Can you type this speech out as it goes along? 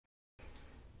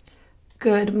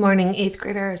Good morning, 8th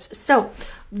graders. So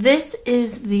this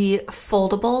is the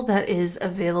foldable that is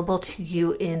available to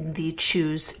you in the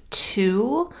Choose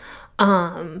 2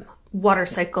 water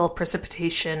cycle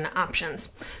precipitation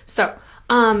options. So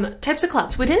types of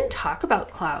clouds. We didn't talk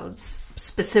about clouds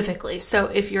specifically. So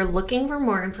if you're looking for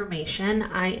more information,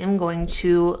 I am going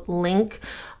to link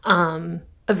a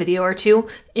video or two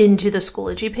into the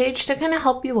Schoology page to kind of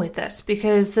help you with this,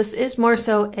 because this is more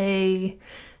so a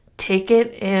take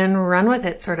it and run with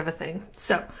it sort of a thing.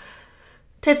 So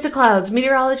types of clouds.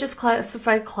 Meteorologists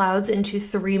classify clouds into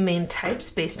three main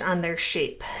types based on their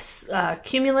shape: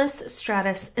 cumulus,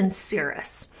 stratus, and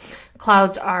cirrus.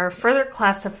 Clouds are further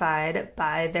classified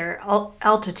by their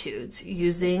altitudes.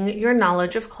 Using your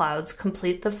knowledge of clouds,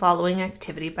 complete the following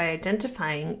activity by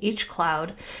identifying each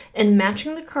cloud and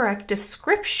matching the correct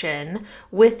description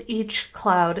with each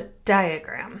cloud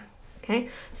diagram. Okay,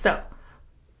 so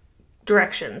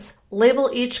directions. Label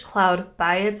each cloud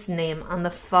by its name on the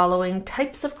following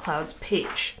types of clouds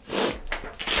page.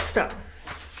 So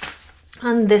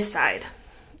on this side,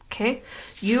 okay,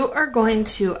 you are going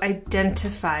to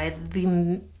identify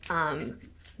the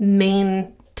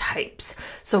main types.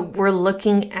 So we're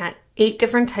looking at 8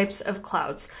 different types of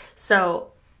clouds.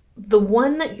 So the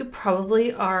one that you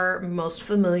probably are most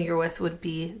familiar with would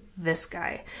be this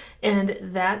guy. And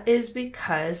that is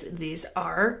because these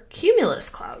are cumulus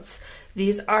clouds.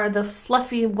 These are the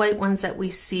fluffy white ones that we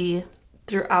see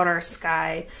throughout our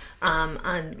sky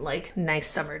on like nice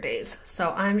summer days.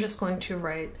 So I'm just going to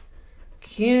write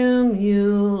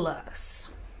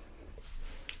cumulus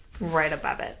right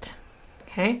above it.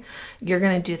 Okay, you're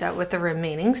going to do that with the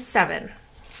remaining 7.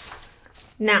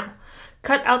 Now,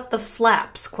 cut out the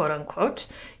flaps, quote unquote,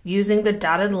 using the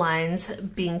dotted lines,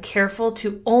 being careful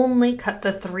to only cut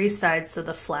the 3 sides so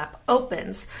the flap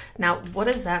opens. Now, what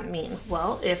does that mean?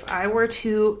 Well, if I were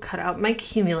to cut out my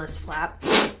cumulus flap,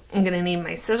 I'm going to need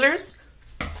my scissors.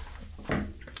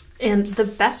 And the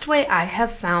best way I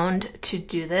have found to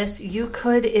do this, you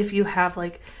could, if you have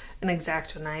like an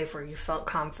X-Acto knife or you felt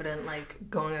confident like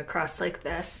going across like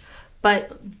this,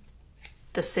 but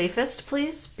the safest,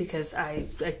 please, because I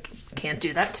can't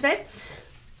do that today,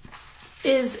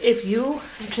 is if you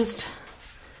just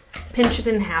pinch it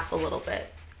in half a little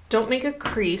bit. Don't make a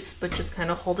crease, but just kind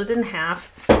of hold it in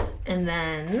half and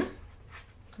then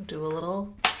do a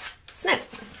little snip.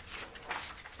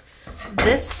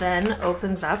 This then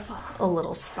opens up a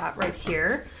little spot right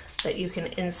here that you can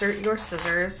insert your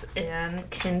scissors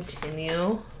and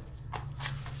continue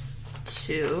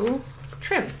to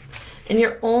trim. And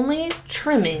you're only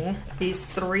trimming these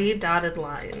 3 dotted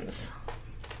lines.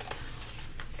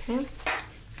 Okay.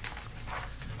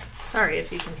 Sorry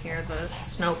if you can hear the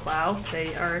snowplow.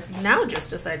 They are now just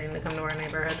deciding to come to our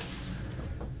neighborhood.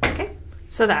 Okay,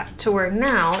 so that to where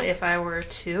now, if I were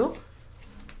to,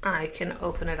 I can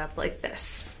open it up like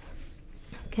this.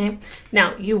 Okay,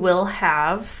 now you will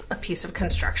have a piece of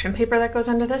construction paper that goes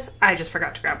under this. I just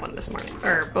forgot to grab one this morning,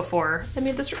 or before I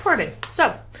made this recording.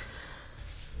 So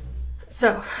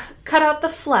cut out the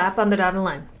flap on the dotted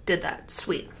line. Did that,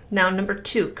 sweet. Now number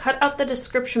 2, cut out the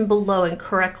description below and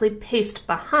correctly paste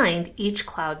behind each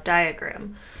cloud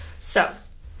diagram. So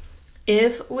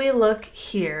if we look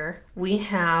here, we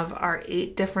have our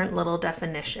 8 different little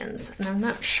definitions, and I'm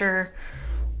not sure,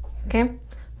 okay?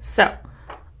 So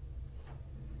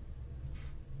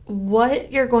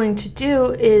what you're going to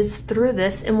do is through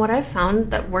this, and what I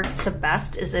found that works the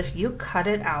best is if you cut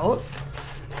it out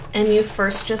and you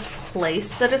first just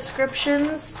place the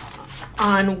descriptions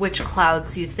on which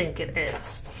clouds you think it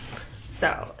is.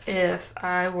 So if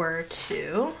I were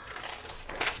to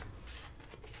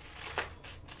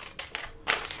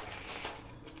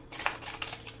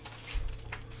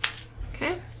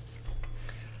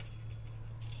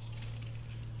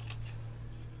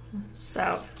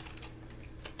so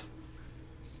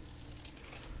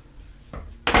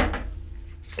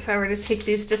if I were to take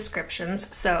these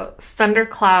descriptions, so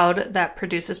thundercloud that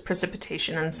produces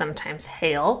precipitation and sometimes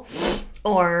hail,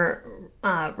 or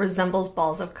resembles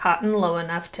balls of cotton low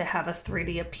enough to have a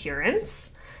 3D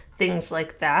appearance, things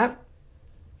like that.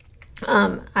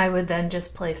 I would then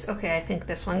just place, okay, I think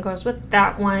this one goes with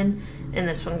that one, and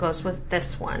this one goes with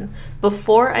this one,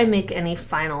 before I make any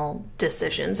final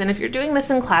decisions. And if you're doing this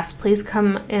in class, please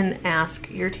come and ask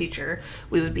your teacher.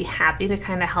 We would be happy to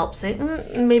kind of help say,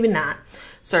 maybe not,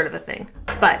 sort of a thing.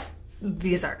 But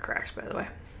these are correct, by the way.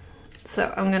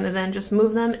 So I'm going to then just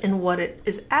move them, and what it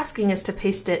is asking is to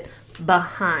paste it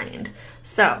behind.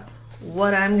 So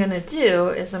what I'm going to do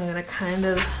is I'm going to kind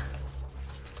of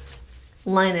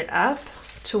line it up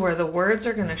to where the words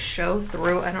are going to show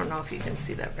through. I don't know if you can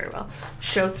see that very well.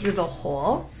 Show through the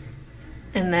hole.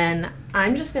 And then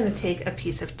I'm just going to take a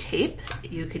piece of tape.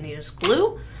 You can use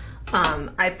glue.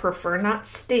 I prefer not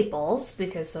staples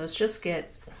because those just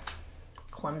get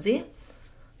clumsy.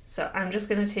 So I'm just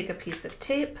going to take a piece of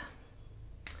tape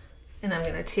and I'm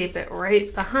going to tape it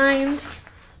right behind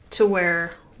to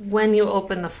where when you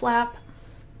open the flap,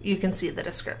 you can see the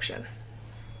description.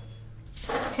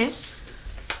 Okay,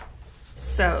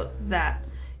 so that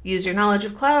use your knowledge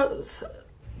of clouds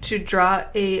to draw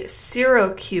a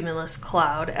cirrocumulus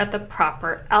cloud at the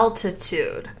proper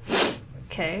altitude.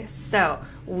 Okay, so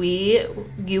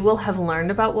you will have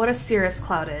learned about what a cirrus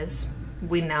cloud is.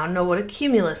 We now know what a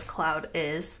cumulus cloud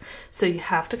is, so you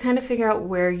have to kind of figure out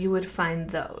where you would find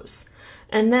those.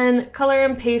 And then color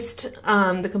and paste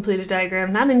the completed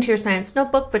diagram, not into your science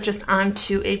notebook, but just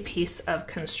onto a piece of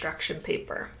construction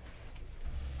paper.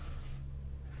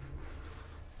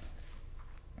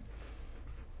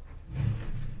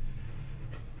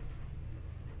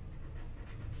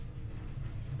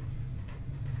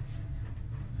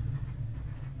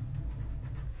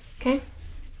 Okay,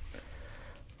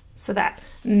 so that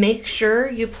make sure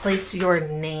you place your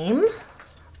name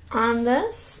on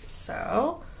this.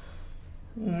 So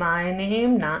my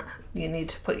name, not, you need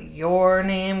to put your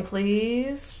name,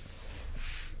 please.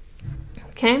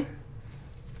 Okay,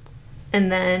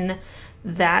 and then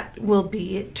that will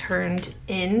be turned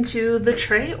into the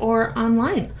tray or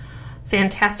online.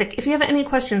 Fantastic. If you have any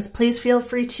questions, please feel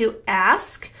free to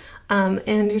ask,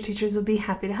 and your teachers will be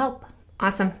happy to help.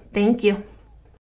 Awesome. Thank you.